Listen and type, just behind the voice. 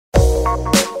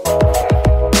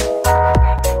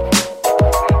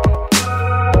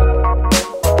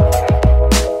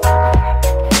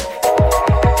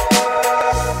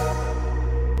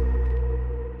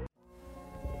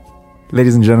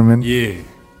Ladies and gentlemen, Yeah.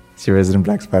 it's your resident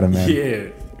Black Spider-Man. Yeah.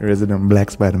 Resident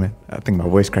Black Spider-Man. I think my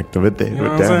voice cracked a bit there. You know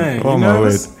but what I'm damn. saying? Oh You my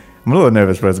nervous? word. I'm a little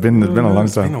nervous, bro. It's been a long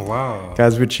It's time. been a while.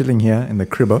 Guys, we're chilling here in the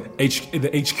cribbo. The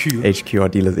HQ. HQ, our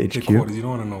dealer's HQ. Headquarters. You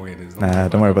don't want to know where it is. Nah,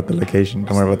 don't worry about the location.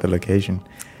 Don't worry about the location.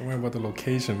 Don't worry about the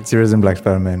location. It's your resident Black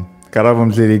Spider-Man.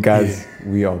 Karabam City, guys.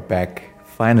 We are back.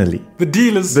 Finally. The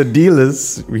dealers. The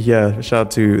dealers. We're here. Shout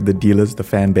out to the dealers, the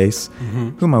fan base.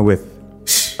 Who am I with?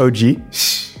 OG.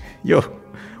 Yo.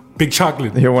 Big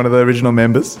chocolate. You're one of the original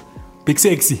members. Big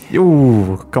sexy.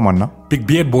 Yo, come on now. Big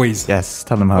beard boys. Yes,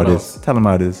 tell them how What it else? is. Tell them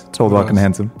how it is. Tall, What dark, and else?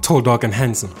 handsome. Tall, dark, and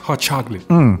handsome. Hot chocolate.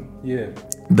 Yeah.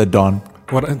 The Don.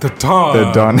 What? The Don.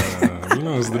 The Don. You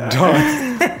know it's the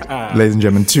Don. Ladies and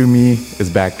gentlemen, Toomey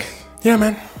is back. Yeah,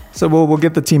 man. So we'll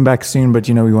get the team back soon, but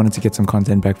we wanted to get some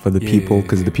content back for the people yeah,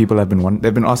 because the people have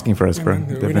they've been asking for us, bro. Man,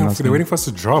 They've they're been waiting for us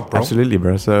to drop, bro. Absolutely,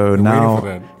 bro. So waiting now, for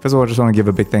that. first of all, I just want to give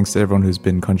a big thanks to everyone who's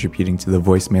been contributing to the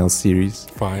voicemail series.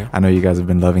 Fire. I know you guys have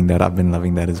been loving that. I've been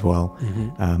loving that as well.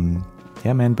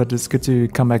 Yeah, man. But it's good to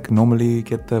come back normally,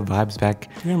 get the vibes back.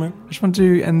 Yeah, man. I just want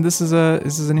to, and this is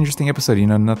an interesting episode.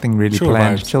 Nothing really Chill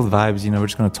planned. vibes. Chill vibes. We're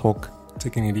just gonna talk,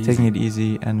 Taking it easy. taking it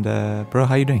easy. And bro,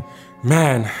 how you doing?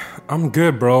 Man, I'm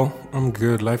good, bro. I'm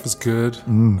good. Life is good.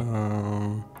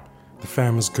 The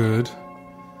fam is good.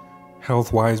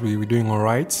 Health-wise, we're doing all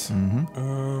right.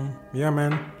 Yeah,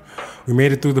 man. We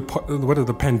made it through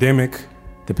the pandemic.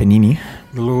 The panini.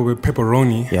 The little bit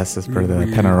pepperoni. Yes, as per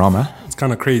the panorama. It's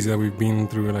kind of crazy that we've been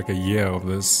through like a year of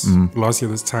this. Last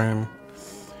year, this time,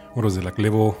 what was it, like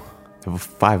level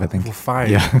 5, I think. 5?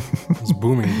 Yeah. It was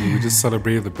booming. We just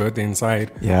celebrated the birthday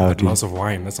inside. Yeah, With dude. lots of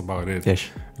wine. That's about it. Yes.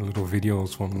 Little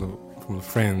videos from the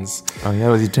friends. Oh yeah,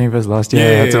 it was your 21st last year.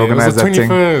 Yeah, I had to organize it was the that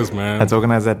 21st, thing. man. Had to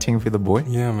organize that thing for the boy.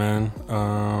 Yeah, man.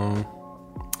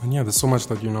 And yeah, there's so much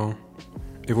that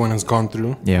everyone has gone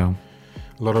through. Yeah.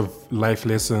 A lot of life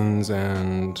lessons,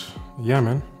 and yeah,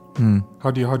 man.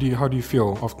 How do you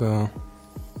feel after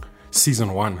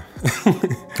season 1?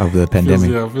 Of the pandemic.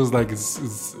 Feels like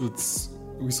it's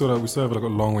we still have like a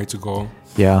long way to go.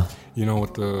 Yeah.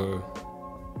 With the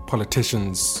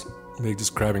politicians, they're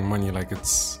just grabbing money like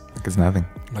it's nothing.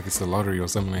 like it's the lottery or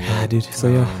something like Yeah, that. dude. So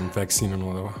yeah. Vaccine and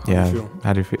all that. How Yeah. do you feel?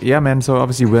 How do you feel? Yeah, man. So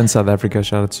obviously we're in South Africa.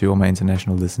 Shout out to all my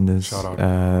international listeners. Shout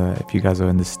out. If you guys are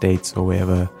in the States or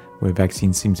wherever where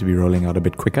vaccines seem to be rolling out a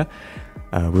bit quicker,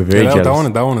 we're very Yeah,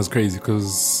 jealous. that one is crazy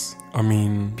because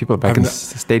People are back in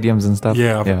stadiums and stuff.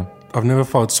 Yeah, I've never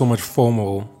felt so much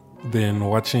FOMO than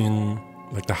watching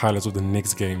like the highlights of the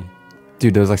Knicks game.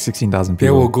 Dude, there was like 16,000 They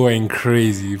people. were going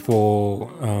crazy for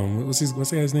what's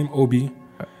his name? Obi.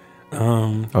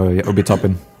 Oh yeah, Obi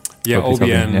Toppin. Yeah, Obi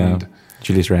Toppin, and yeah.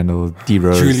 Julius Randle, D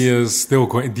Rose. Julius. They were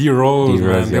going D-Rose, D-Rose,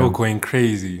 man. They yeah. were going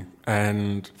crazy.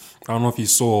 And I don't know if you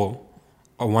saw.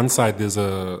 On one side, there's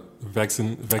a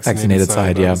vaccinated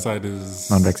side. yeah. The other side is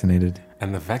Non-vaccinated.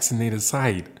 And the vaccinated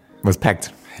side. Was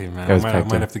packed. Hey man, It was I packed,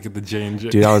 might yeah. have to get the J&J.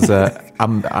 Dude,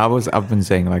 I've been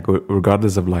saying like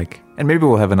regardless of like, and maybe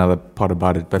we'll have another part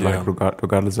about it, but Yeah. like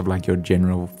regardless of like your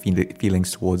general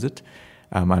feelings towards it,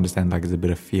 I understand like there's a bit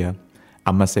of fear.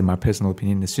 I must say my personal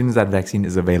opinion: as soon as that vaccine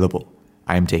is available,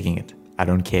 I am taking it. I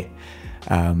don't care.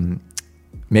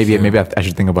 Maybe I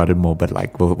should think about it more, but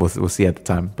like we'll see at the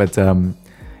time. But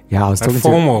yeah, I was That talking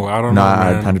FOMO, I don't know,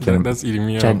 Nah, man. 100%. That's eating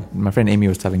me up. Chad, my friend Amy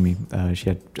was telling me she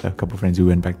had a couple of friends who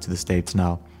went back to the States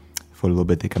now for a little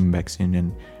bit. They're coming back soon,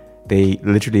 and they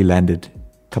literally landed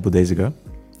a couple of days ago,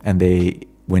 and they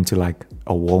went to like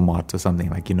a Walmart or something,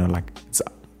 like like it's,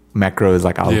 Macro is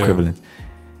like our Yeah. equivalent,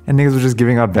 and niggas were just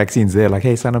giving out vaccines there, like,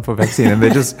 hey, sign up for vaccine, and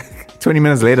they're just 20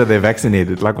 minutes later they're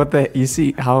vaccinated. Like, what the? You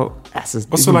see how asses?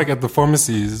 Also, like at the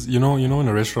pharmacies, in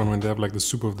a restaurant when they have like the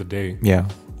soup of the day, yeah.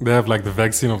 they have like the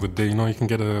vaccine of the day. You can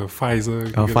get a Pfizer,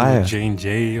 you can get fire. a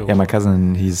J&J. Or Yeah, my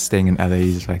cousin, he's staying in LA.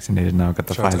 He's vaccinated now. Got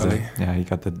the Shout out to Pfizer. LA. Yeah, he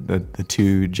got the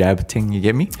 2 jab thing. You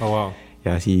get me? Oh wow.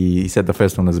 Yeah, he said the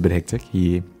first one was a bit hectic.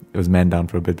 It was man down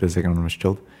for a bit, but the second one was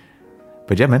chilled.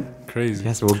 But yeah, man. Crazy.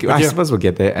 Yes, But I yeah. suppose we'll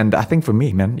get there. And I think for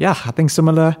me, man, yeah, I think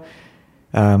similar.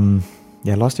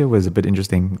 Yeah, last year was a bit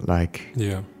interesting. Like,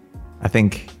 Yeah. I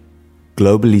think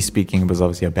globally speaking, it was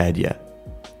obviously a bad year.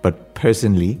 But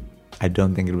personally, I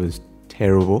don't think it was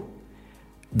terrible.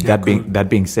 Yeah, That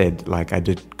being said, like I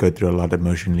did go through a lot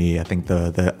emotionally. I think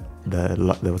the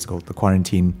what's it called, the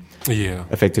quarantine Yeah.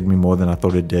 affected me more than I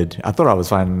thought it did. I thought I was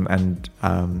fine, and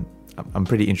I'm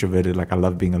pretty introverted. Like I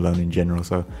love being alone in general.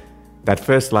 So that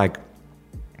first like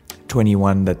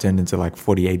 21 that turned into like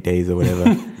 48 days or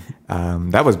whatever.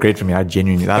 That was great for me. I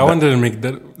genuinely That one didn't make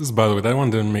that. This, by the way, that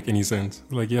one didn't make any sense.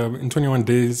 Like, yeah, in 21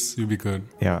 days you'll be good.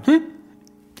 Yeah,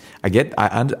 I get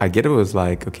it was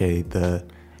like, okay, the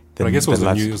But I guess it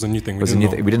was a new thing.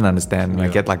 We didn't understand. And Yeah. I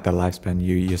get like the lifespan.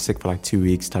 You're sick for like 2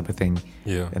 weeks type of thing.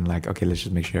 Yeah. And like, okay, let's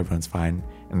just make sure everyone's fine.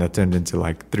 And that turned into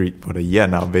like a year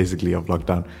now, basically, of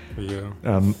lockdown. Yeah.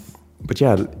 But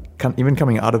yeah, even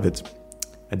coming out of it,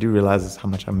 I do realize how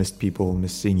much I missed people,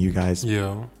 missed seeing you guys,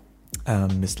 Yeah.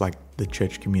 missed like the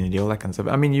church community, all that kind of stuff.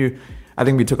 I mean, I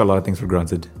think we took a lot of things for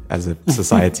granted as a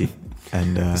society.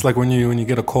 And It's like when you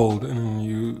get a cold and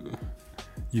you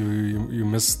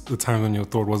miss the time when your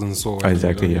throat wasn't sore. Oh,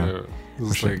 exactly, yeah.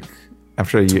 It's sure. like I'm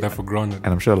sure took you, that for granted.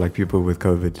 and I'm sure like people with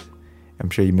COVID, I'm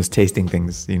sure you miss tasting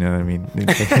things. You know what I mean?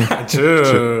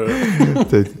 Sure.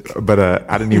 But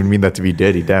I didn't even mean that to be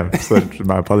dirty. Damn. So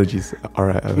my apologies. All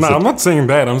right. No, I'm not saying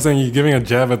that. I'm saying you're giving a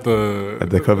jab at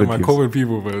the COVID my people. COVID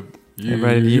people, but you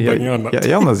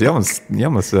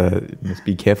must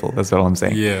be careful. That's all I'm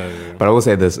saying. Yeah. But I will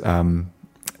say this.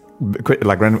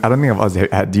 Like, I don't think I've asked.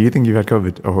 Do you think you've had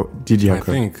COVID, or did you have COVID?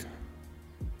 I think.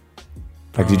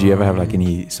 Like, did you ever have like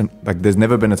any? Like, there's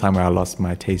never been a time where I lost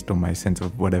my taste or my sense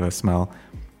of whatever smell.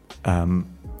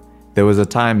 There was a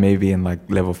time maybe in like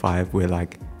level 5 where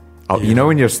like, you know,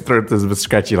 when your throat is a bit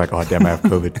scratchy, like, oh damn, I have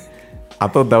COVID. I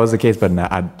thought that was the case, but no,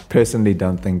 I personally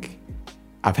don't think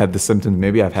I've had the symptoms.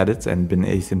 Maybe I've had it and been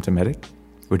asymptomatic,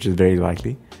 which is very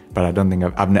likely. But I don't think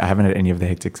I haven't had any of the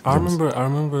hectic symptoms. I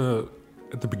remember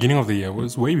at the beginning of the year, it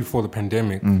was way before the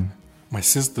pandemic. My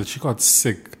sister, she got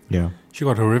sick. Yeah. She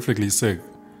got horrifically sick,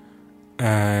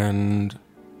 and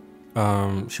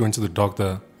she went to the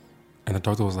doctor, and the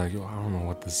doctor was like, "Yo, I don't know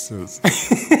what this is.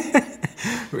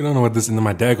 We don't know what this." And then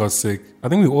my dad got sick. I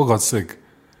think we all got sick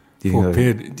for a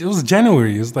period. It was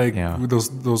January. It was like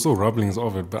those little rumblings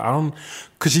of it, but I don't.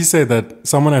 Because she said that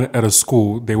someone at a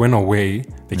school, they went away,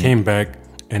 they came back,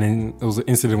 and then there was an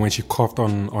incident when she coughed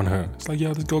on her. It's like,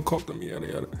 yeah, this girl coughed on me, yada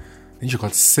yada. Then she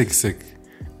got sick.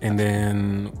 And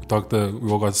then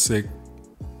we all got sick,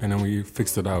 and then we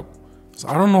fixed it out. So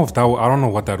I don't know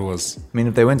what that was. I mean,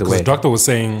 if they went away, the doctor was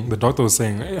saying,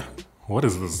 hey, what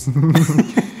is this?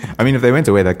 I mean, if they went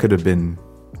away, that could have been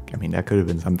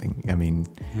something. I mean,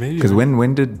 maybe. Because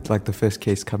when did like the first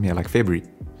case come here? Like February,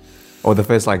 or the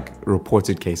first like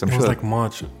reported case? It was like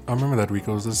March. I remember that week.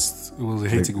 It was a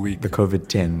hectic week. The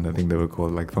COVID-10, I think they were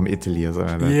called, like from Italy or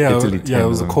something like that. Yeah, Italy 10 it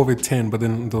was a COVID-10. But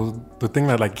then the thing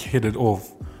that like hit it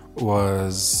off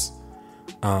was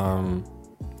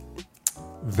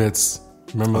Vets.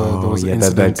 Remember there was an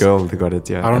incident. that girl that got it.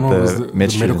 Yeah, I don't know. It was the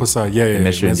medical side. Yeah. Yeah,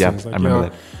 like, I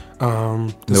remember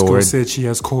that. This girl said she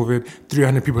has COVID.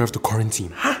 300 people have to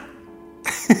quarantine.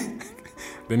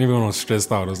 Then everyone was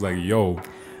stressed out. I was like, yo.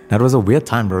 That was a weird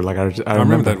time, bro. Like I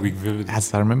remember that week vividly.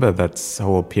 Yes, I remember that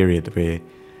whole period where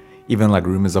even like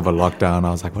rumors of a lockdown,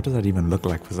 I was like, what does that even look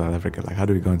like for South Africa? Like, how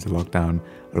do we go into lockdown?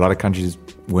 A lot of countries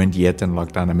weren't yet in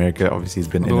lockdown. America obviously has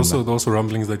been There were also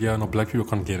rumblings that, black people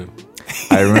can't get it.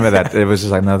 I remember that. It was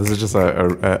just like, no, this is just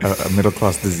a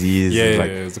middle-class disease. Yeah,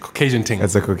 like, it's a Caucasian thing.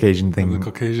 It's a Caucasian thing. It's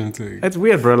a Caucasian thing. It's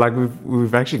weird, bro. Like,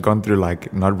 we've actually gone through,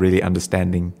 like, not really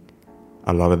understanding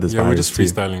a lot of this virus. We're just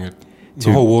freestyling it. The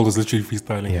whole world is literally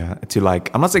freestyling. Yeah, to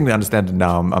like, I'm not saying we understand it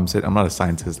now. I'm not a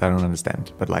scientist. I don't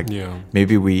understand. But like,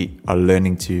 maybe we are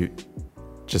learning to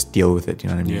just deal with it. You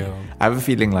know what I mean? Yeah. I have a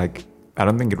feeling like, I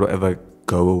don't think it will ever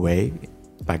go away.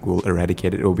 Like, we'll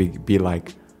eradicate it. It will be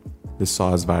like the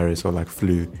SARS virus or like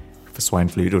swine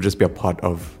flu. It'll just be a part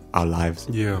of our lives.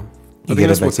 Yeah. I think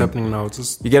that's what's happening now. It's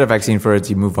just, you get a vaccine for it,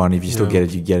 you move on. If you still get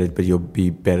it, you get it. But you'll be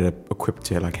better equipped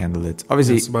to like handle it.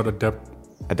 Obviously, it's about adaptability.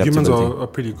 Humans are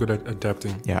pretty good at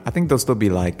adapting. Yeah, I think there'll still be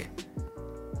like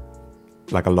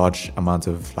a large amount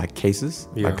of like cases.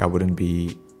 Yeah. Like I wouldn't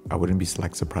be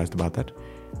like surprised about that.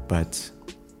 But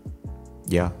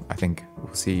yeah, I think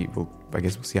we'll see. I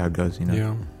guess we'll see how it goes. You know.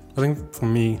 Yeah, I think for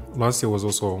me, last year was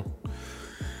also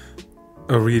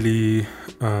a really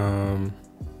I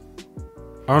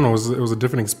don't know. It was a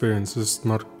different experience. Just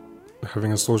not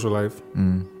having a social life.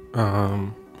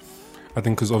 I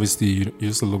think because obviously you're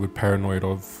just a little bit paranoid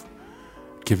of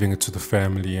giving it to the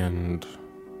family, and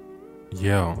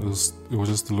it was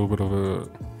just a little bit of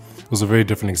it was a very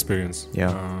different experience.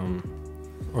 Yeah.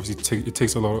 Obviously it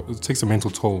takes a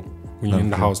mental toll when you're in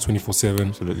the house 24/7.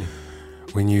 Absolutely.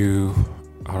 When you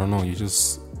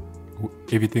just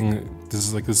everything. This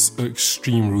is like this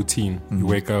extreme routine. You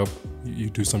wake up, you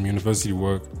do some university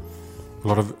work. A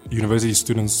lot of university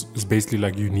students is basically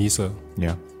like UNISA.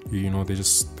 Yeah.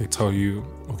 They tell you,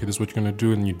 okay, this is what you're gonna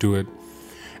do, and you do it,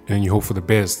 and then you hope for the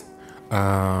best.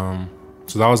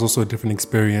 So that was also a different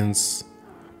experience.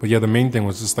 But yeah, the main thing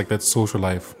was just like that social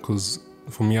life. Because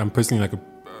for me, I'm personally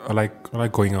I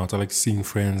like going out. I like seeing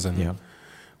friends and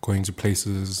going to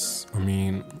places. I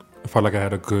mean, I felt like I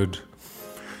had a good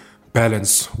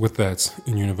balance with that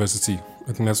in university.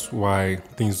 I think that's why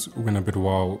things went a bit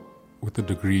wild with the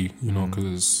degree, you know,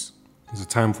 because there's a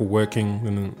time for working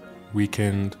and then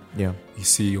weekend. Yeah. You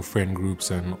see your friend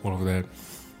groups and all of that.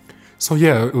 So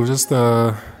yeah, it was just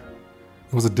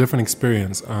it was a different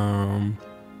experience.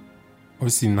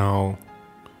 Obviously now,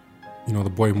 you know, the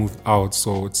boy moved out,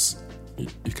 so it's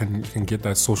you can get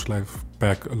that social life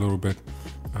back a little bit.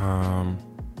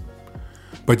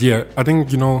 But yeah, I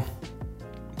think, you know,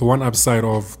 the one upside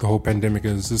of the whole pandemic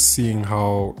is just seeing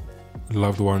how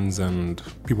loved ones and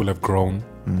people have grown.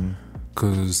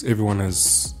 Because everyone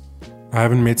has... I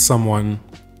haven't met someone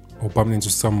or bumped into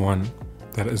someone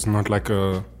that is not like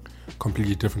a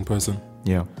completely different person.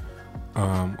 Yeah.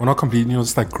 Or not completely, you know,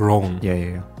 just like grown.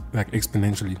 Yeah. Like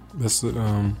exponentially.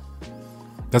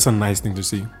 That's a nice thing to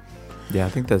see. Yeah, I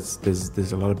think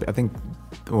there's a lot of... I think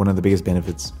one of the biggest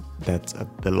benefits that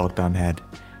the lockdown had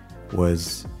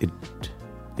was it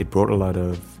brought a lot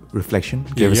of reflection.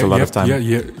 Gave us a lot of time. Yeah,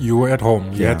 you were at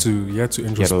home. You had to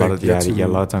introspect. You had a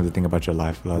lot of time to think about your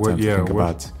life. A lot of time to think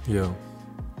about,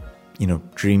 you know,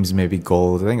 dreams, maybe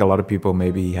goals. I think a lot of people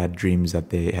maybe had dreams that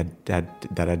they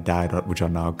had died, which are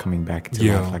now coming back to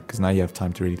life. Like, because now you have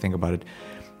time to really think about it.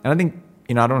 And I think,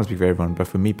 you know, I don't want to speak for everyone, but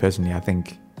for me personally, I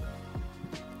think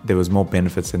there was more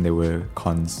benefits than there were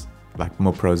cons, like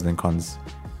more pros than cons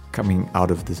coming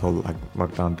out of this whole like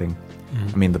lockdown thing.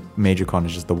 I mean, the major con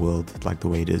is just the world, like the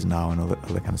way it is now and all that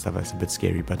kind of stuff. It's a bit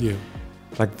scary, but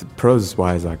like the pros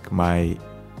wise, like my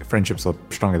friendships are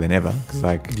stronger than ever. Cause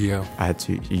like you had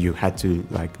to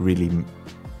like really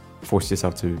force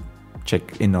yourself to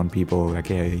check in on people, like,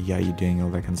 hey, yeah, you're doing all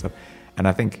that kind of stuff. And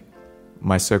I think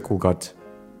my circle got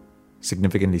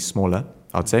significantly smaller,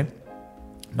 I'd say.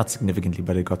 Not significantly,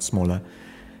 but it got smaller,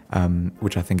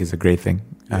 which I think is a great thing.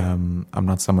 I'm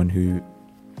not someone who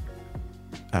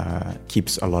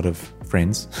keeps a lot of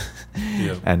friends,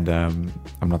 and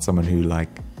I'm not someone who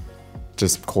like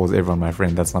just calls everyone my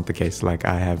friend. That's not the case. Like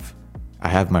I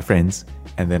have my friends,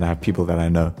 and then I have people that I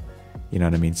know. You know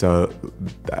what I mean? So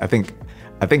I think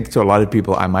to a lot of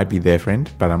people I might be their friend,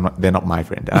 but I'm not. They're not my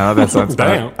friend. I know that sounds.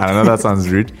 I know that sounds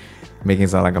rude, making it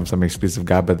sound like I'm some exclusive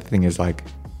guy. But the thing is, like,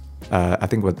 I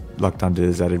think what lockdown did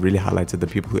is that it really highlighted the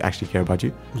people who actually care about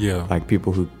you. Yeah. Like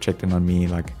people who checked in on me,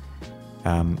 like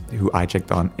who I checked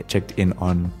in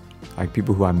on, like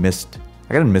people who I missed.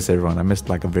 I didn't miss everyone. I missed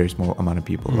like a very small amount of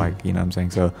people. Like, you know what I'm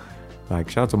saying? So like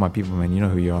shout out to my people, man. You know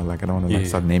who you are. Like I don't want to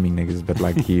start naming niggas, but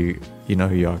like you know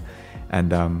who you are.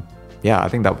 And I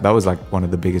think that was like one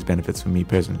of the biggest benefits for me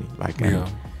personally. Like and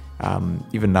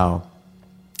even now,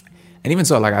 and even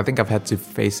so, like I think I've had to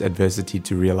face adversity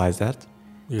to realize that.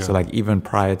 Yeah. So like even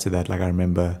prior to that, like I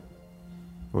remember,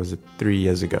 what was it, 3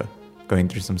 years ago, going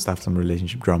through some stuff, some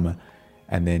relationship drama,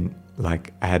 and then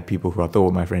like I had people who I thought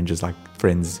were my friends, like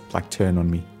turn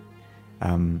on me,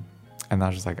 and I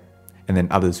was just like, and then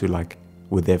others who like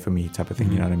were there for me type of thing.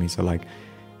 You know what I mean? So like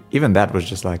even that was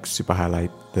just like super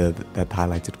that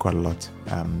highlighted quite a lot.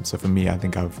 So for me, I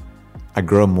think I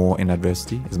grow more in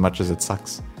adversity, as much as it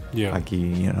sucks. Yeah. Like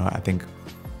you know, I think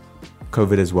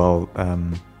COVID as well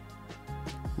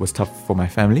was tough for my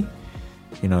family.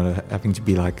 You know, having to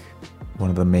be like one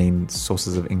of the main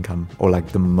sources of income, or like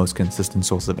the most consistent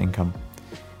source of income,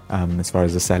 as far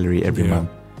as the salary every month.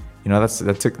 You know,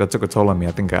 that took a toll on me.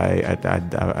 I think I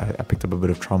picked up a bit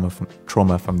of trauma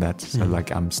from that. So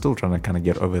like I'm still trying to kind of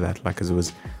get over that, like, because it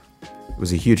was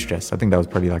a huge stress. I think that was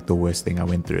probably like the worst thing I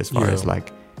went through, as far as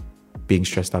like being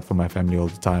stressed out for my family all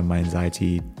the time. My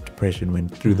anxiety, depression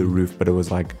went through the roof, but it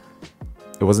was like,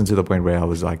 it wasn't to the point where I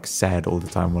was like sad all the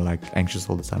time or like anxious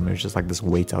all the time. It was just like this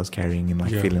weight I was carrying, and like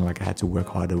feeling like I had to work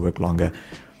harder, work longer.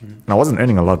 And I wasn't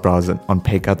earning a lot, but I was on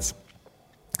pay cuts.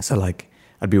 So like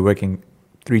I'd be working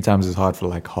 3 times as hard for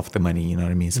like half the money, you know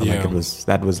what I mean? So like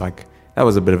that was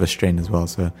a bit of a strain as well.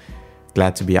 So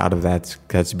glad to be out of that,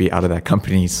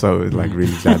 company. So like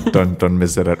really glad, don't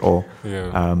miss it at all.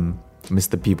 Miss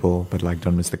the people, but like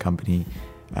don't miss the company.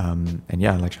 And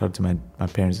yeah, like shout out to my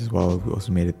parents as well, who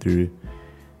also made it through.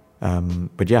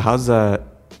 But yeah, how's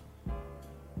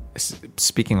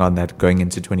speaking on that, going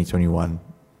into 2021,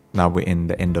 now we're in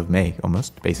the end of May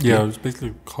almost, basically. Yeah, it was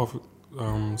basically half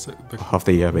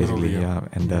the year basically.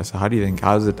 And so how do you think,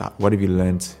 how's it, what have you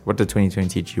learned, what did 2020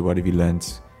 teach you, what have you learned,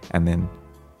 and then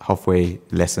halfway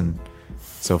lesson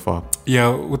so far?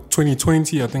 With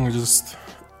 2020, I think I just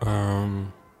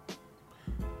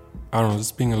I don't know,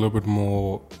 just being a little bit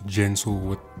more gentle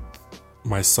with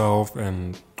myself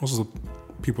and also the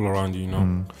people around you, you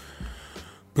know.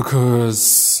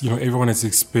 Because, you know, everyone is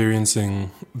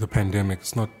experiencing the pandemic.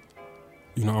 It's not,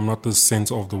 you know, I'm not the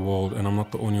center of the world, and I'm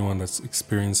not the only one that's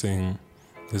experiencing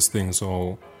this thing.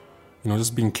 So, you know,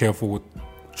 just being careful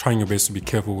trying your best to be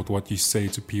careful with what you say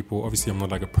to people. Obviously, I'm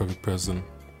not like a perfect person.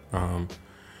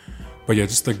 But yeah,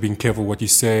 just like being careful what you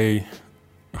say,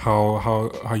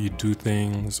 how you do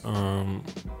things.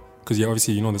 Because yeah,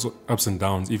 obviously, you know, there's ups and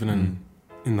downs, even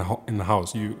in the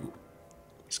house. You're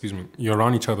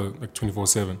around each other like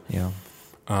 24/7. Yeah.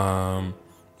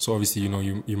 So obviously, you know,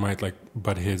 you might like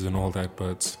butt heads and all that,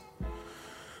 but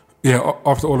yeah,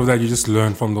 after all of that, you just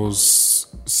learn from those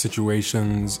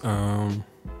situations. And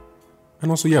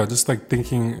also, yeah, just like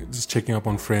checking up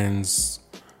on friends,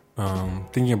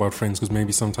 thinking about friends, because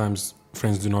maybe sometimes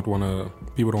friends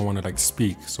people don't want to like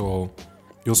speak. So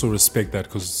you also respect that,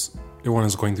 because everyone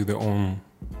is going through their own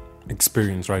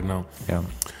experience right now. Yeah.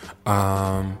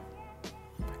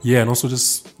 Yeah, and also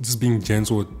just being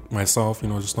gentle with myself, you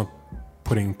know, just not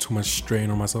putting too much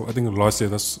strain on myself. I think last year,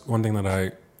 that's one thing that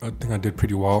I think I did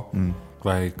pretty well.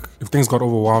 Like, if things got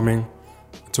overwhelming,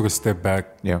 I took a step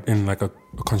back in like a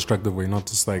constructive way, not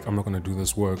just like, I'm not going to do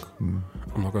this work. I'm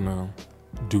not going to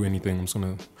do anything.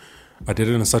 I did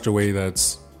it in such a way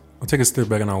that I'll take a step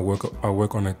back and I'll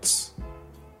work on it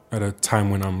at a time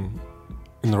when I'm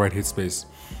in the right headspace.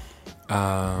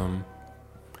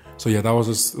 So yeah, that was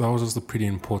just a pretty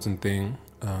important thing.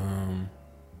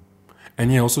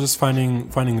 And yeah, also just finding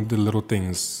the little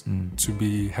things to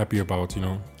be happy about, you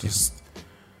know, just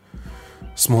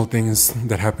small things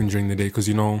that happen during the day. Because,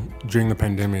 you know, during the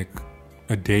pandemic,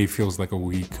 a day feels like a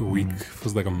week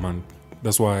feels like a month.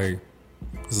 That's why,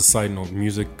 as a side note,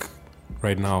 music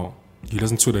right now, you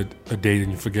listen to it a day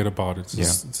and you forget about it.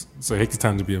 It's a hectic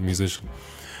time to be a musician.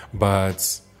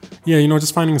 But yeah, you know,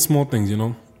 just finding small things, you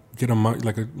know, get a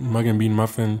mug and bean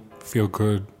muffin, feel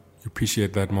good. You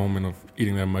appreciate that moment of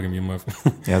eating that mug and bean muffin.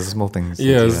 Yeah, it's small things.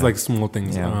 Yeah, it's like small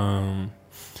things. Yeah.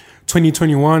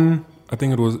 2021, I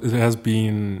think it has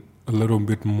been a little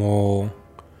bit more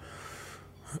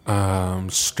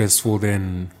stressful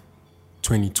than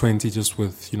 2020, just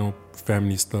with, you know,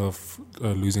 family stuff,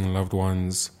 losing loved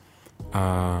ones,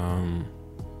 and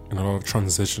a lot of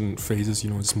transition phases, you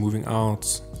know, just moving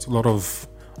out. It's a lot of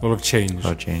change. A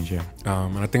lot of change, yeah.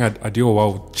 And I think I deal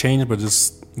well with change, but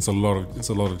just it's a lot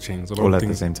of change. All at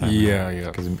the same time. Yeah.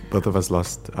 Because both of us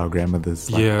lost our grandmothers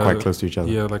quite close to each other.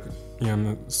 Yeah,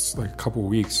 and it's like a couple of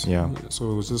weeks. Yeah.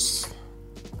 So it was just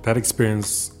that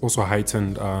experience also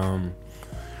heightened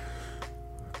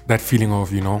that feeling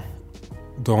of, you know,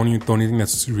 the only thing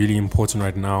that's really important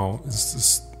right now is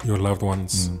just your loved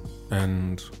ones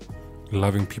and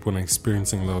loving people and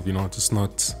experiencing love. You know, just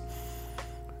not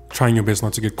trying your best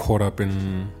not to get caught up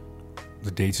in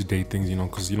the day-to-day things, you know,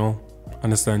 because, you know,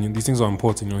 understand these things are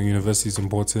important, you know, university is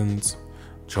important,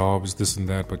 jobs, this and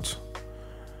that, but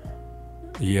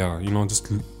yeah, you know,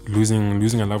 just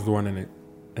losing a loved one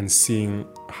and seeing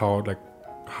how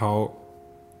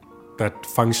that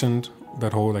functioned,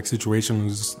 that whole like situation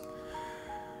was,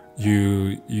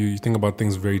 you think about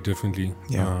things very differently.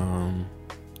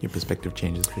 Your perspective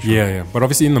changes for sure. Yeah. But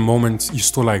obviously in the moment, you're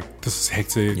still like, this is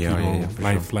hectic.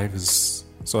 Life is...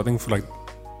 So I think for like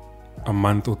a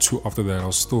month or two after that, I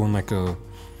was still in like a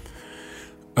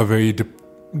very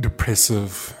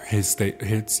depressive head state.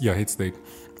 So yeah, I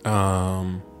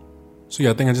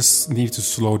think I just need to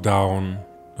slow down,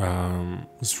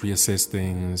 just reassess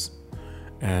things,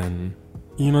 and,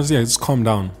 you know, just calm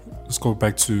down. Just go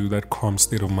back to that calm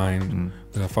state of mind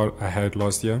that I thought I had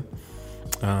last year.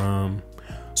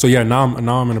 So yeah, now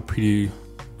I'm in a pretty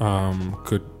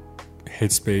good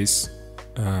headspace.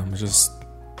 I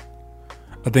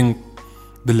think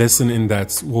the lesson in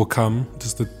that will come,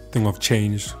 just the thing of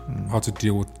change, how to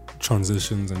deal with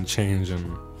transitions and change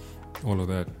and all of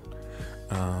that.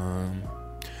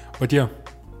 But yeah,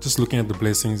 just looking at the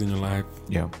blessings in your life.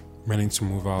 Yeah. Managing to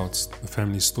move out, the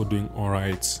family's still doing all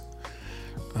right.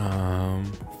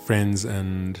 Friends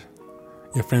are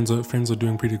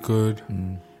doing pretty good.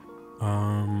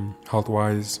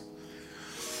 Health-wise,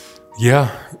 yeah.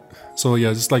 So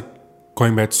yeah, just like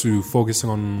going back to focusing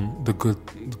on the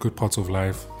good parts of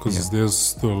life, because there's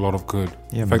still a lot of good.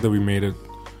 The fact that we made it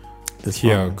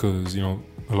here, because, you know,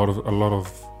 a lot of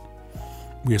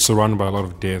we are surrounded by a lot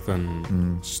of death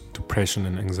and depression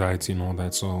and anxiety and all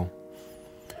that. So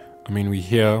I mean, we're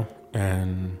here,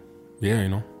 and yeah, you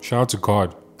know, shout out to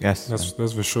God. Yes, that's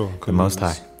for sure. The Most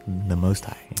High.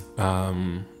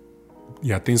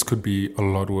 Yeah, things could be a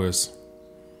lot worse,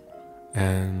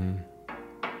 and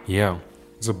yeah,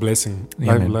 it's a blessing.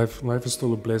 Life is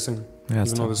still a blessing, even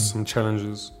though there's some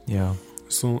challenges. Yeah,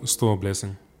 still a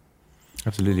blessing.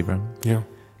 Absolutely, bro. Yeah.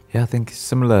 Yeah, I think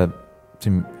similar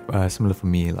for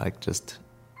me. Like, just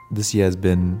this year has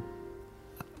been,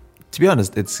 to be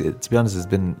honest, it's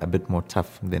been a bit more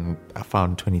tough than I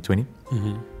found 2020.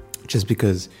 Mm-hmm. Just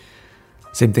because,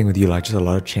 same thing with you, like just a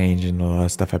lot of change and a lot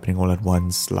of stuff happening all at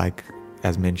once. Like,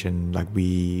 as mentioned, like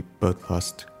we both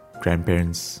lost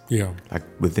grandparents, Yeah. like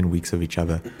within weeks of each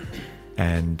other,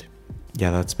 and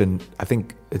yeah, I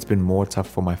think it's been more tough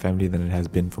for my family than it has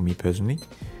been for me personally.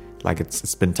 Like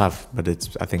it's been tough, but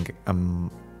I think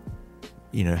I'm,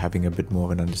 having a bit more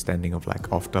of an understanding of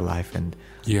like afterlife and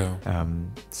Yeah.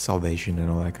 salvation and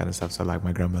all that kind of stuff. So like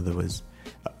my grandmother was,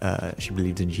 she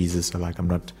believed in Jesus. So like I'm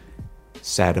not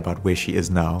sad about where she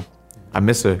is now. I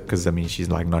miss her because she's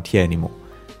like not here anymore.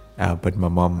 But my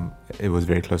mom, it was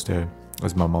very close to her. It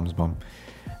was my mom's mom,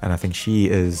 and I think she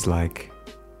is like,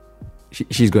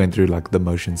 she's going through like the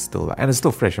motions still, and it's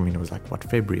still fresh. It was like what,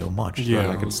 February or March? Yeah.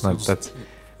 Like it's not.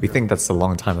 We think that's a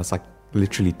long time. That's like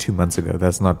literally 2 months ago.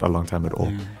 That's not a long time at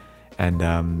all.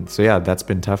 And so yeah, that's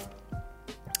been tough.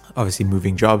 Obviously,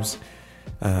 moving jobs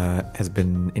has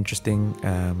been interesting.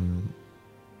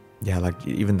 Yeah, like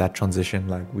even that transition,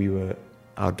 like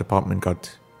our department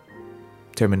got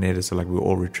terminated, so like we were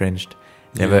all retrenched.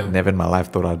 Never in my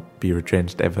life thought I'd be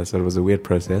retrenched ever, so it was a weird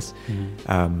process.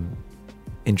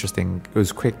 Interesting. It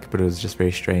was quick, but it was just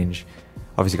very strange.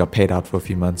 Obviously got paid out for a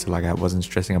few months, so like I wasn't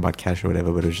stressing about cash or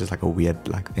whatever, but it was just like a weird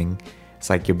like thing. It's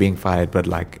like you're being fired, but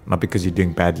like not because you're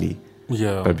doing badly,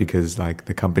 but because like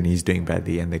the company is doing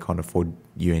badly and they can't afford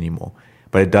you anymore.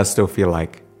 But it does still feel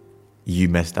like you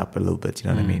messed up a little bit, you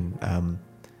know what I mean?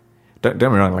 Don't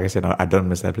get me wrong, like I said, I don't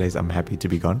miss that place. I'm happy to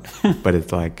be gone. But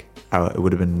it's like, it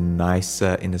would have been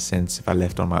nicer in a sense if I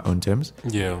left on my own terms.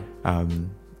 Yeah.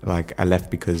 Like I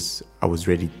left because I was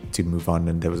ready to move on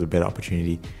and there was a better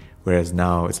opportunity. Whereas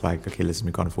now it's like, okay, listen,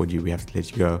 we can't afford you. We have to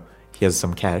let you go. Here's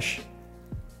some cash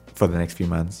for the next few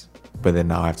months. But then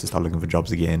now I have to start looking for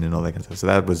jobs again and all that kind of stuff. So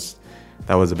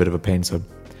that was a bit of a pain. So,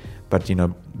 but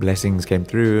blessings came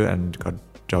through and got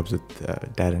jobs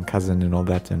with dad and cousin and all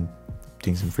that, and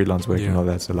doing some freelance work and all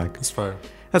that. So like, it's fine.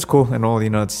 That's cool and all,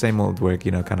 it's the same old work,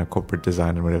 kind of corporate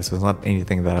design and whatever. So it's not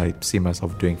anything that I see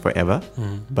myself doing forever,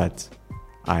 but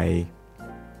I'm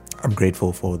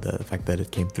grateful for the fact that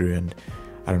it came through and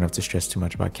I don't have to stress too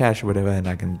much about cash or whatever, and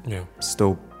I can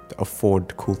still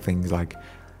afford cool things like,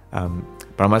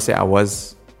 but I must say I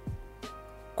was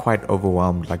quite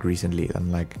overwhelmed like recently,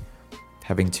 and like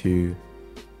having to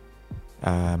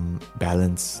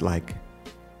balance, like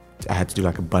I had to do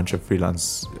like a bunch of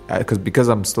freelance because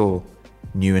I'm still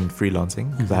new in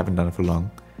freelancing because I haven't done it for long.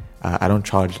 I don't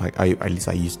charge like I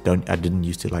didn't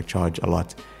used to like charge a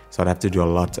lot, so I'd have to do a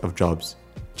lot of jobs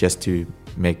just to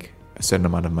make a certain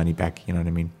amount of money back, you know what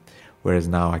I mean? Whereas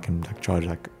now I can like charge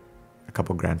like a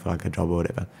couple grand for like a job or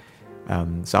whatever.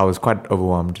 So I was quite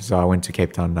overwhelmed, so I went to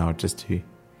Cape Town now just to take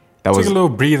a little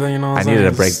breather, I needed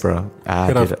a break, bro.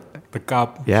 The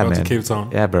Kaap. Yeah, man. Shout out to Cape Town.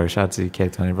 Yeah, bro. Shout out to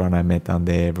Cape Town. Everyone I met down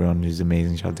there. Everyone who's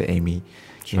amazing. Shout out to Amy.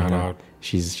 Shout out.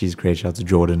 She's great. Shout out to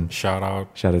Jordan. Shout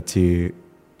out to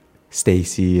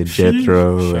Stacy and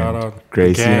Jethro. Shout and out.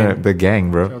 Grace. The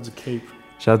gang, bro. Shout out to Cape.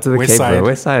 Shout out to the West Cape, Side. bro.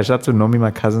 West Side. Shout out to Nomi,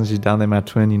 my cousin. She's down there, my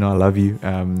twin. I love you.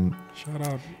 Shout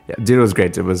out. Yeah, dude, it was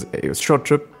great. It was a short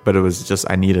trip, but it was just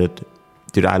I needed.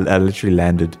 Dude, I literally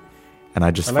landed, and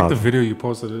I like the video you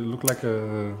posted. It looked like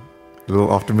a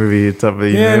little after movie type of,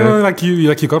 like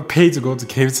you got paid to go to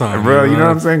Cape Town, bro. You know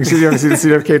what I'm saying? See the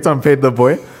city of Cape Town paid the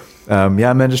boy.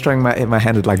 Yeah, man, just trying my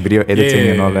hand at like video editing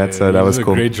and all that. So that was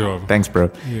cool. Great job. Thanks,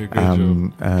 bro. Yeah, great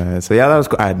job. So yeah, that was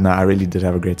cool. I really did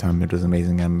have a great time. It was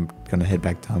amazing. I'm gonna head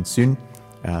back down soon.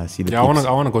 See the. Yeah, I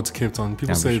want to go to Cape Town.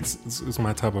 People say it's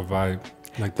my type of vibe.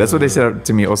 Like that's what they said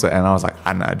to me also, and I was like,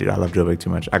 nah, dude, I love Joburg too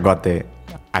much. I got there,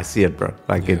 I see it, bro.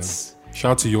 Like it's.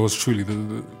 Shout out to yours truly.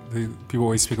 The people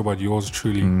always speak about yours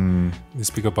truly. They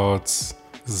speak about, as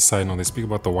a side note, they speak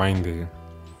about the wine there.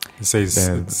 They say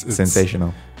it's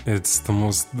sensational. It's the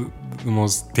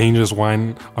most dangerous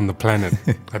wine on the planet.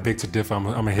 I beg to differ.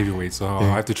 I'm a heavyweight, so I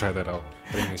have to try that out.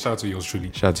 But anyway, shout out to yours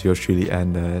truly. Shout out to yours truly,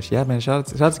 and yeah, man,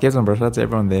 shout out to Cape Town, bro. Shout out to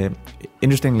everyone there.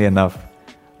 Interestingly enough,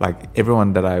 like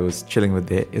everyone that I was chilling with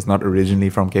there is not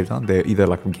originally from Cape Town. They're either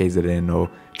like from KZN or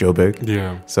Joburg.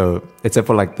 Yeah. So except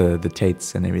for like the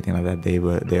Tates and everything like that, they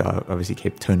are obviously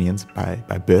Cape Townians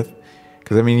by birth.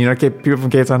 Because people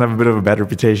from Cape Town have a bit of a bad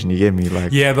reputation. You get me?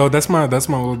 Like yeah, though that's my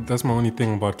only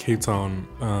thing about Cape Town.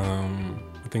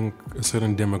 I think a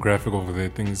certain demographic over there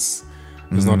thinks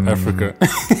it's not Africa.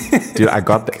 Dude, I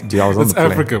got there. Dude, I was on it's the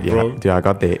plane. Africa, bro. Yeah, dude, I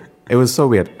got there. It was so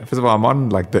weird. First of all, I'm on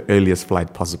like the earliest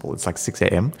flight possible. It's like 6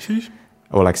 a.m. Sheesh.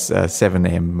 or like 7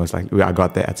 a.m. most likely. I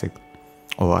got there at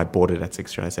or I bought it at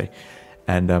 6, should I say?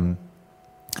 And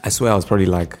I swear I was probably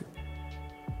like,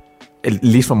 at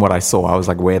least from what I saw, I was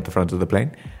like way at the front of the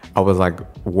plane. I was like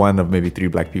one of maybe 3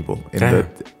 black people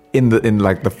in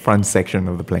like the front section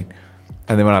of the plane.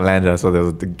 And then when I landed, I saw there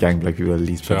was the gang black people at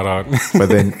least. Shout out. But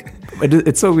then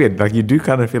it's so weird. Like you do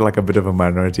kind of feel like a bit of a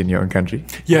minority in your own country.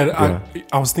 Yeah.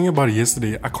 I was thinking about it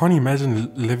yesterday. I can't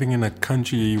imagine living in a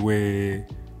country where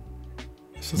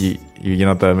you're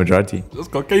not the majority.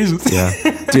 Just Caucasians. Yeah.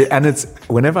 Dude, and it's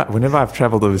whenever I've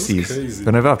traveled overseas,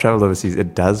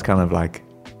 it does kind of like,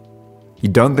 you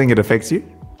don't think it affects you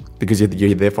because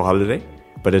you're there for holiday,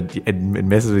 but it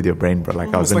messes with your brain, bro.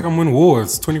 Like I'm in war.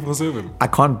 It's 24/7. I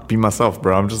can't be myself,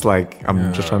 bro. I'm just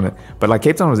trying to. But like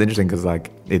Cape Town was interesting because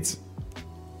like it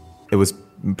was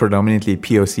predominantly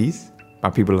POCs,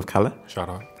 by people of color. Shout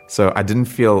out. So I didn't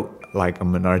feel like a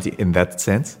minority in that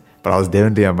sense, but I was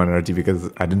definitely a minority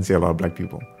because I didn't see a lot of black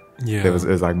people. Yeah. It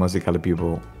was like mostly colored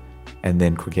people, and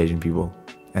then Caucasian people,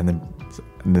 and then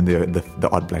the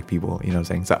odd black people. You know what I'm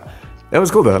saying? So that was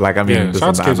cool though. Like I mean, shout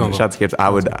out to Cape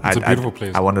Town. It's a beautiful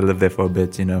place. I want to live there for a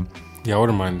bit. You know. Yeah, I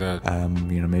wouldn't mind that.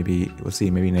 You know, maybe we'll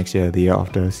see. Maybe next year, the year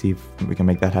after, see if we can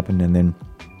make that happen, and then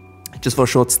just for a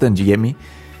short stint. You get me?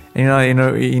 And,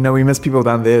 you know, we miss people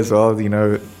down there as well. You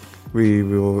know, we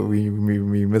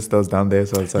miss those down there.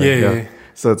 So it's like,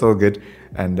 so it's all good.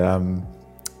 And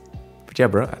but yeah,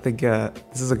 bro, I think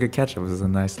this is a good catch up. This is a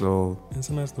nice little. It's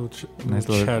a nice little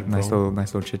chat, nice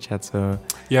little chit chat. So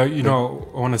yeah, you know,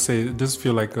 I want to say it does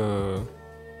feel like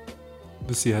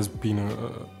this year has been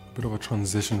a bit of a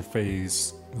transition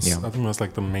phase. I think that's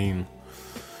like the main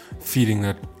feeling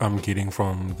that I'm getting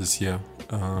from this year.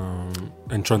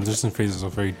 And transition phases are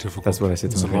very difficult. That's what I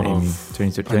said to my friend Amy.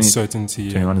 Uncertainty.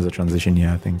 21 is a transition year,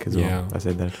 I think, as well. I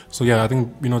said that. So yeah, I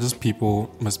think, you know, just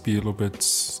people must be a little bit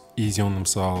easy on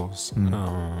themselves.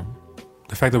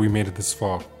 The fact that we made it this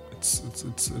far,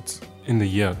 it's in the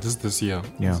year, this year.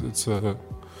 Yeah. It's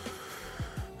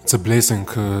a blessing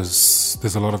because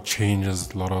there's a lot of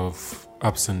changes, a lot of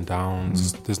ups and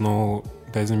downs.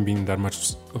 There hasn't been that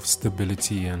much of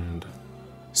stability and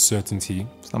certainty.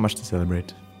 It's not much to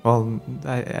celebrate. Well,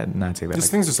 I take that. There's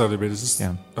things to celebrate. It's just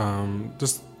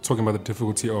just talking about the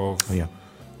difficulty of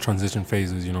transition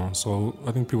phases, you know. So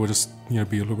I think people just need to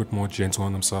be a little bit more gentle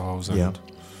on themselves and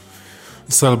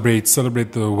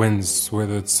celebrate the wins,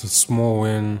 whether it's a small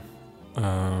win,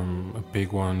 a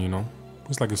big one, you know.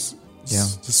 It's like just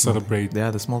celebrate. Yeah,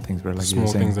 the small things, bro. Like small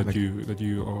things that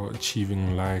you are achieving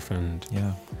in life, and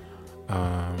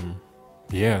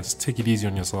just take it easy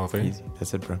on yourself, eh? Easy.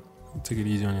 That's it, bro. Take it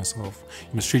easy on yourself.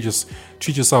 You must treat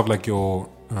yourself like your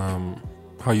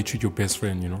how you treat your best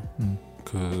friend, you know,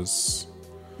 because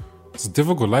it's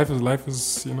difficult. Life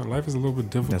is a little bit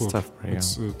difficult. That's tough, bro.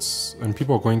 It's and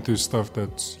people are going through stuff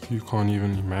that you can't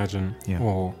even imagine,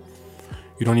 or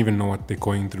you don't even know what they're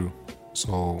going through.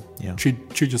 So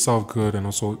treat yourself good, and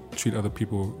also treat other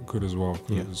people good as well,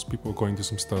 because people are going through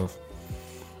some stuff.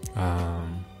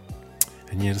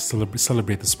 And just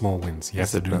celebrate the small wins. You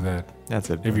have to do that. That's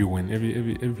it. Every win,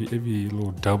 every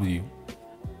little W, you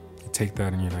take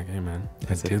that and you're like, hey man,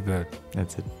 I did that.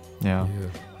 That's it. Yeah.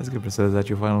 That's good. So is that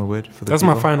your final word for the That's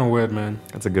my final word, man.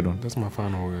 That's a good one. That's my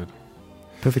final word.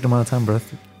 Perfect amount of time, bro.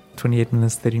 28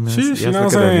 minutes, 30 minutes. Sheesh, you know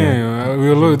what I'm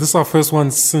saying? This is our first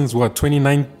one since what? 20...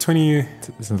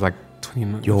 Since like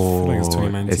 2019. It's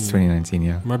 2019. It's 2019,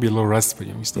 yeah. It might be a little rusty,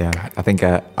 but we still got it. I think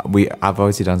I've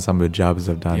obviously done some with jobs.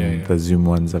 I've done the Zoom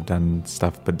ones. I've done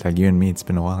stuff, but like you and me, it's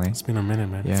been a while, eh? It's been a minute,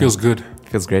 man. Yeah. It feels good. It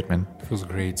feels great, man. It feels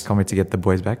great. Can't wait to get the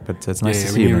boys back, but it's nice to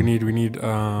see you, we need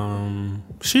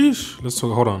sheesh. Let's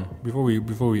talk. Hold on.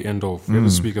 Before we end off, we have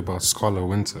to speak about Scholar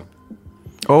Winter.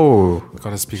 Oh, we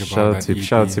gotta speak about that.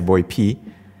 Shout out to boy P.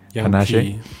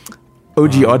 Panache.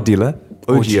 OG odd dealer.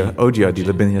 OG odd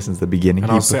dealer. Been here since the beginning.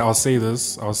 And I'll say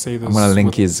this. I'm gonna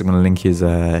link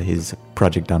his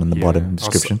project down in the bottom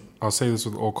description. I'll say this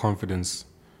with all confidence.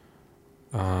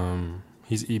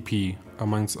 His EP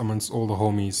amongst all the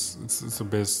homies, it's the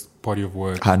best body of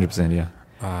work. 100%, yeah.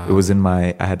 It was in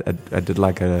my. I did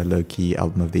like a low key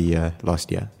album of the year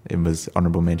last year. It was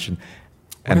honorable mention.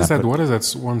 What is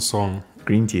that one song?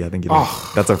 Green Tea, I think it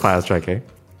is. That's a fire track, eh?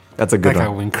 That's a good one.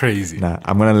 That guy went crazy. Nah,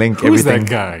 I'm gonna link Who's everything. That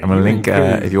guy? I'm gonna link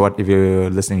if you're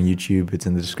listening on YouTube, it's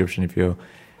in the description. If you're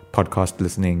podcast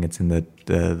listening, it's in the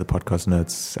podcast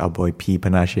notes. Our boy P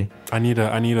Panache. I need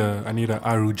a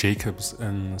Aru Jacobs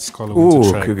and Scholar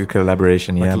Winter track. Good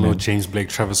collaboration, like yeah. a little man. James Blake,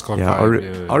 Travis Scott.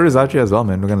 Aru's out here as well,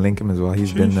 man. We're gonna link him as well.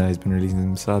 He's been releasing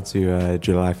them. Shout out to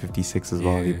July 56 as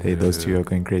well. Those two are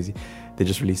going crazy. they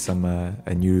just released some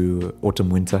a new autumn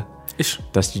winter Ish.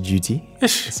 Dusty Duty.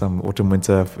 Ish. Some autumn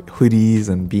winter hoodies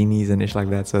and beanies and ish like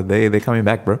that. So they're coming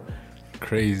back, bro.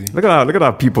 Crazy. Look at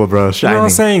our people, bro. Shining. You know what I'm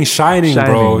saying? Shining,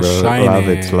 bro. Shining. Love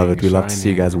it. We love to see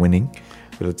you Shining. guys winning.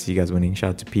 We love to see you guys winning. Shout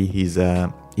out to P. He's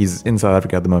in South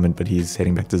Africa at the moment, but he's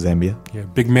heading back to Zambia. Yeah,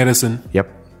 big medicine.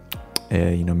 Yep.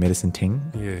 Medicine ting.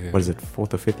 Yeah. What is it?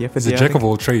 4th or 5th year? He's Fifth a year, jack I of think?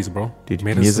 all trades, bro. Dude,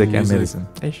 Medicine, music and music. medicine.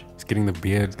 Ish. He's getting the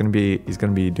beard. He's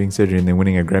gonna be doing surgery and then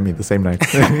winning a Grammy the same night.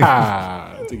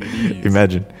 Take it easy.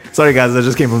 Imagine. Sorry guys, I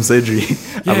just came from surgery.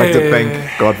 I'd like to Yeah.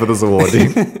 thank God for this award.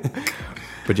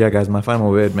 But yeah, guys, my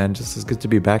final word, man, just it's good to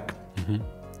be back.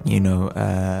 You know,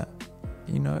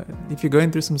 if you're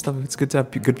going through some stuff, it's good to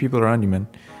have good people around you, man.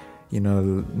 You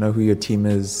know who your team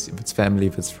is, if it's family,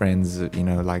 if it's friends,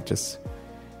 like just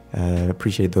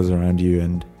appreciate those around you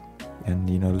and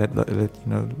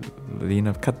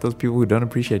let cut those people who don't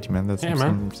appreciate you, man. That's Yeah,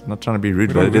 I'm not trying to be rude,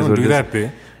 We but don't, it is what do it is. that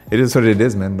there. It is what it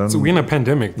is, man. Don't, So we're in a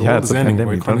pandemic. The yeah, world it's is a ending.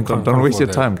 pandemic. We Don't waste your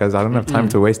afford time, guys. I don't have time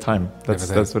to waste time. That's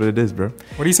Never what it is, bro. that.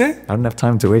 What do you say? I don't have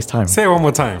time to waste time. Say it one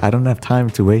more time. I don't have time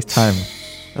to waste time.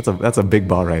 That's a big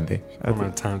bar right there. I don't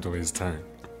have time to waste time.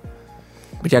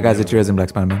 But yeah, guys, it's yours in Black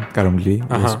Spider-Man.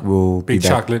 Karumli. We'll be Big back.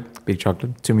 chocolate. Big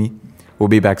chocolate. To me. We'll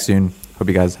be back soon. Hope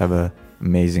you guys have an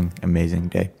amazing, amazing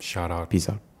day. Shout out. Peace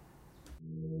out.